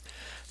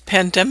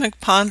Pandemic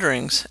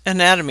Ponderings,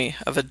 Anatomy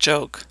of a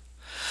Joke.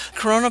 The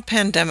corona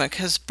pandemic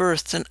has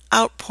birthed an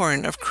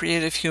outpouring of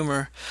creative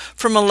humor,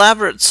 from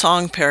elaborate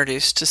song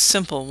parodies to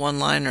simple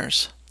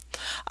one-liners.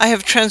 I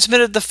have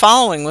transmitted the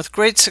following with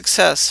great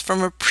success,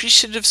 from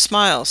appreciative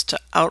smiles to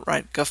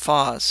outright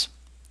guffaws.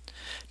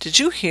 Did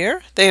you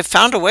hear? They have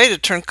found a way to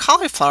turn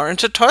cauliflower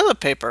into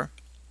toilet paper.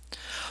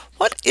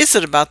 What is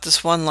it about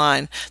this one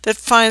line that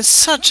finds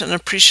such an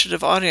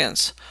appreciative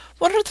audience?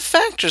 What are the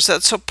factors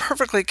that so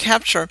perfectly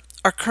capture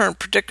our current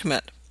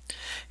predicament?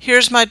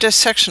 Here's my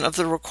dissection of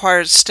the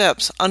required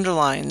steps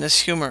underlying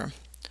this humor.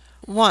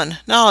 1.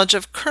 Knowledge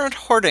of current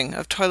hoarding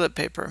of toilet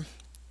paper.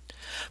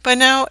 By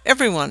now,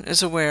 everyone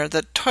is aware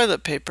that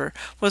toilet paper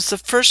was the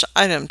first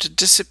item to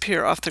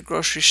disappear off the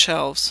grocery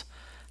shelves.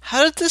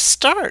 How did this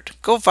start?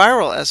 Go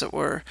viral, as it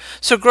were,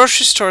 so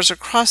grocery stores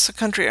across the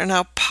country are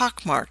now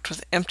pockmarked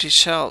with empty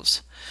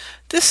shelves.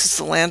 This is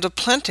the land of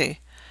plenty.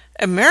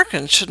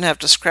 Americans shouldn't have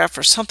to scrap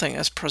for something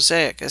as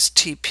prosaic as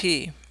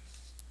TP.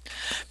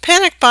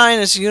 Panic buying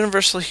is a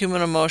universal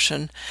human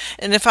emotion,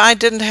 and if I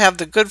didn't have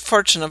the good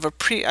fortune of a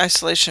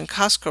pre-isolation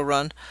Costco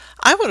run,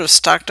 I would have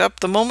stocked up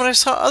the moment I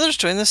saw others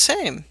doing the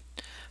same.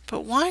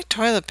 But why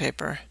toilet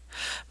paper?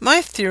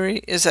 My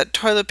theory is that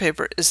toilet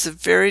paper is the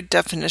very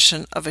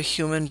definition of a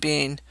human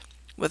being.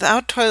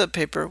 Without toilet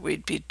paper,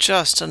 we'd be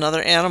just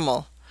another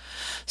animal.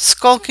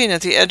 Skulking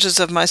at the edges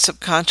of my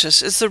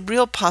subconscious is the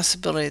real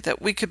possibility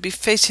that we could be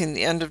facing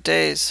the end of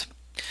days.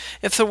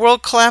 If the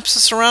world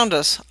collapses around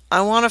us,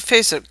 I want to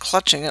face it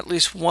clutching at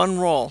least one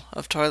roll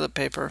of toilet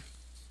paper.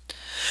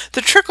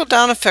 The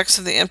trickle-down effects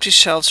of the empty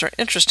shelves are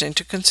interesting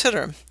to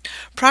consider.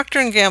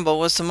 Procter & Gamble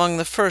was among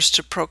the first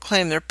to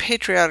proclaim their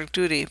patriotic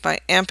duty by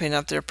amping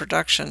up their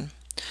production.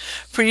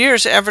 For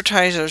years,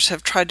 advertisers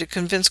have tried to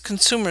convince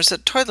consumers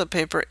that toilet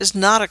paper is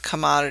not a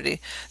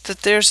commodity, that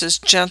theirs is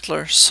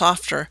gentler,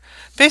 softer,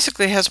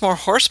 basically has more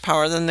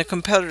horsepower than the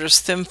competitors'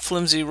 thin,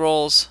 flimsy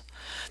rolls.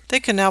 They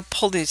can now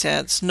pull these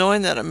ads,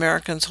 knowing that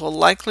Americans will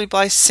likely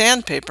buy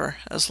sandpaper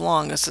as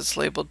long as it's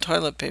labeled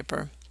toilet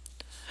paper.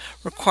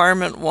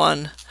 Requirement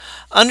 1.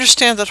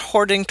 Understand that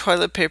hoarding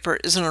toilet paper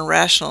is an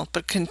irrational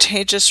but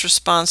contagious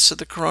response to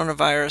the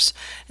coronavirus,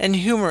 and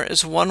humor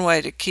is one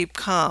way to keep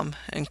calm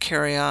and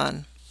carry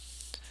on.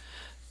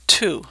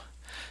 2.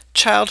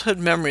 Childhood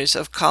memories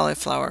of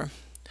cauliflower.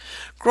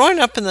 Growing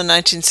up in the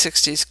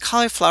 1960s,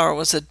 cauliflower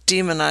was a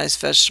demonized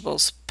vegetable,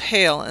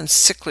 pale and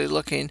sickly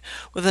looking,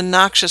 with a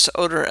noxious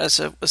odor as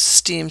it was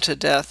steamed to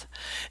death.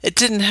 It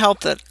didn't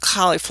help that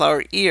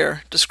cauliflower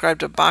ear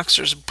described a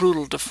boxer's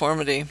brutal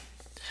deformity.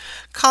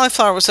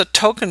 Cauliflower was a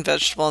token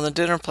vegetable on the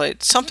dinner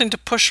plate, something to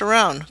push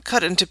around,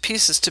 cut into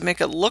pieces to make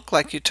it look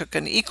like you took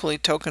an equally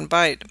token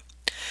bite.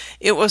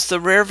 It was the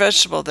rare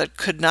vegetable that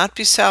could not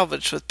be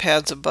salvaged with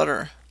pads of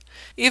butter.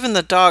 Even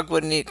the dog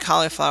wouldn't eat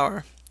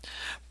cauliflower.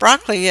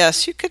 Broccoli,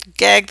 yes, you could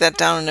gag that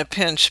down in a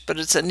pinch, but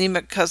its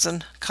anemic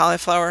cousin,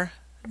 cauliflower,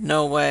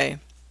 no way.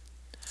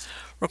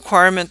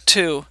 Requirement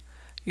 2.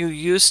 You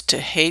used to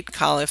hate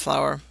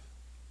cauliflower.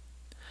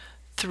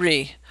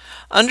 3.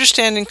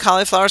 Understanding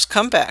cauliflower's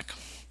comeback.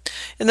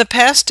 In the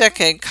past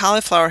decade,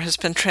 cauliflower has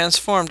been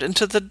transformed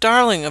into the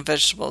darling of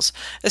vegetables,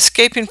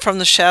 escaping from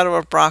the shadow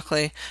of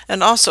broccoli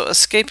and also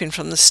escaping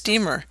from the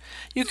steamer.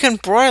 You can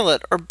broil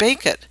it or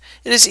bake it.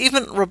 It is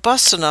even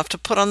robust enough to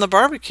put on the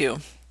barbecue.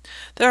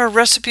 There are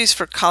recipes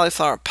for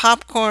cauliflower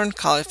popcorn,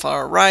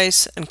 cauliflower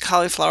rice, and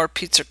cauliflower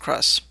pizza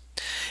crust.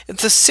 If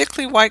the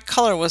sickly white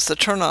color was the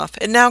turnoff,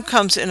 it now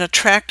comes in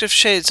attractive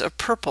shades of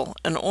purple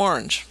and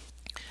orange.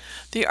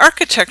 The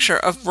architecture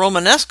of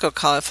Romanesco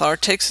cauliflower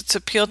takes its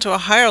appeal to a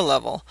higher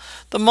level.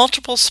 The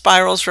multiple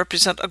spirals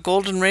represent a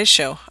golden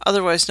ratio,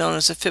 otherwise known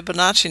as a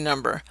Fibonacci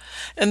number,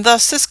 and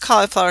thus this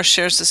cauliflower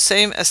shares the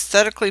same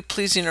aesthetically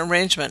pleasing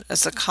arrangement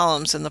as the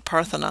columns in the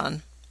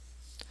Parthenon.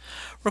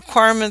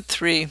 Requirement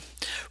 3.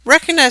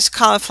 Recognize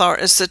cauliflower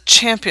as the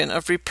champion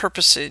of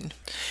repurposing.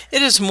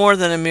 It is more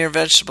than a mere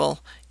vegetable.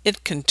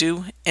 It can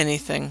do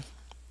anything.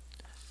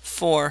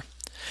 4.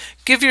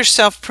 Give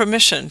yourself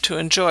permission to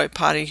enjoy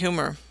potty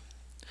humor.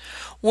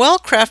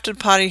 Well-crafted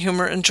potty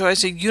humor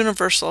enjoys a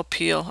universal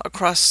appeal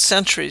across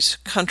centuries,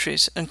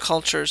 countries, and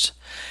cultures.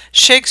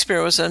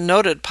 Shakespeare was a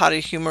noted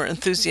potty humor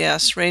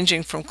enthusiast,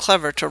 ranging from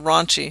clever to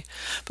raunchy,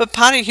 but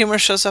potty humor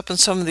shows up in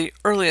some of the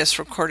earliest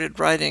recorded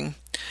writing.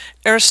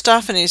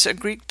 Aristophanes, a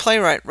Greek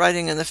playwright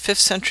writing in the 5th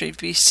century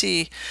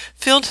BC,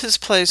 filled his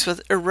plays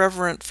with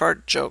irreverent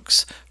fart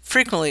jokes,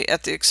 frequently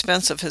at the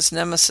expense of his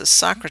nemesis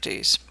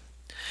Socrates.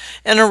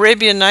 An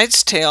Arabian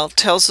Nights tale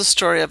tells the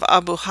story of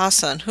Abu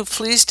Hassan, who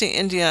flees to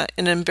India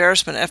in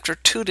embarrassment after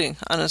tooting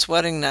on his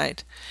wedding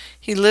night.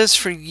 He lives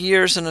for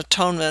years in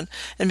atonement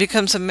and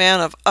becomes a man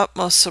of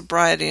utmost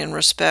sobriety and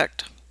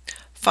respect.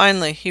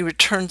 Finally, he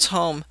returns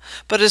home,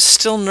 but is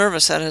still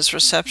nervous at his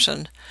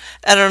reception.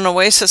 At an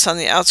oasis on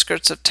the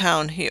outskirts of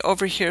town, he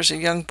overhears a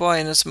young boy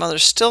and his mother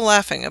still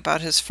laughing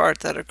about his fart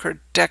that occurred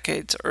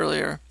decades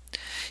earlier.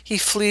 He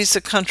flees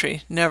the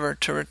country, never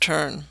to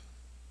return.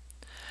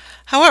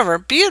 However,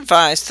 be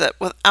advised that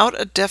without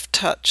a deft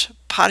touch,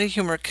 potty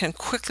humor can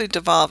quickly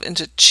devolve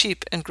into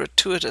cheap and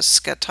gratuitous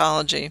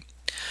scatology.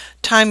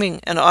 Timing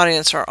and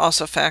audience are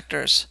also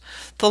factors.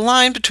 The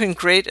line between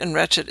great and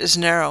wretched is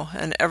narrow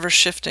and ever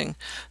shifting,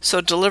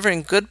 so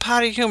delivering good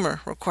potty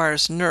humor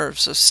requires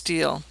nerves of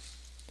steel.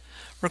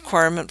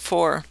 Requirement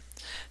 4.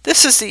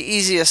 This is the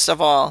easiest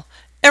of all.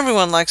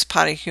 Everyone likes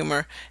potty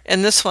humor,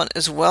 and this one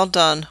is well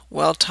done,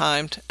 well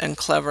timed, and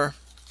clever.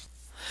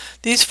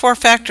 These four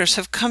factors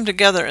have come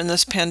together in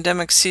this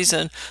pandemic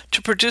season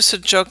to produce a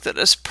joke that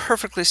is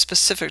perfectly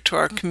specific to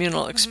our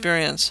communal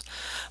experience.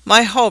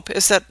 My hope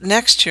is that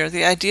next year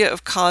the idea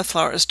of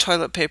cauliflower as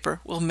toilet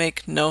paper will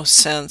make no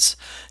sense.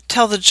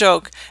 Tell the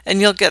joke, and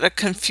you'll get a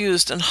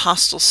confused and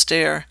hostile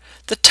stare.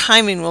 The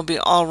timing will be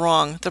all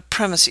wrong, the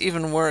premise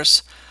even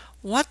worse.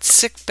 What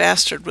sick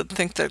bastard would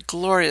think that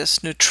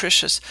glorious,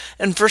 nutritious,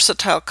 and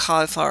versatile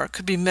cauliflower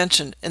could be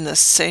mentioned in the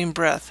same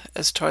breath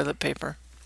as toilet paper?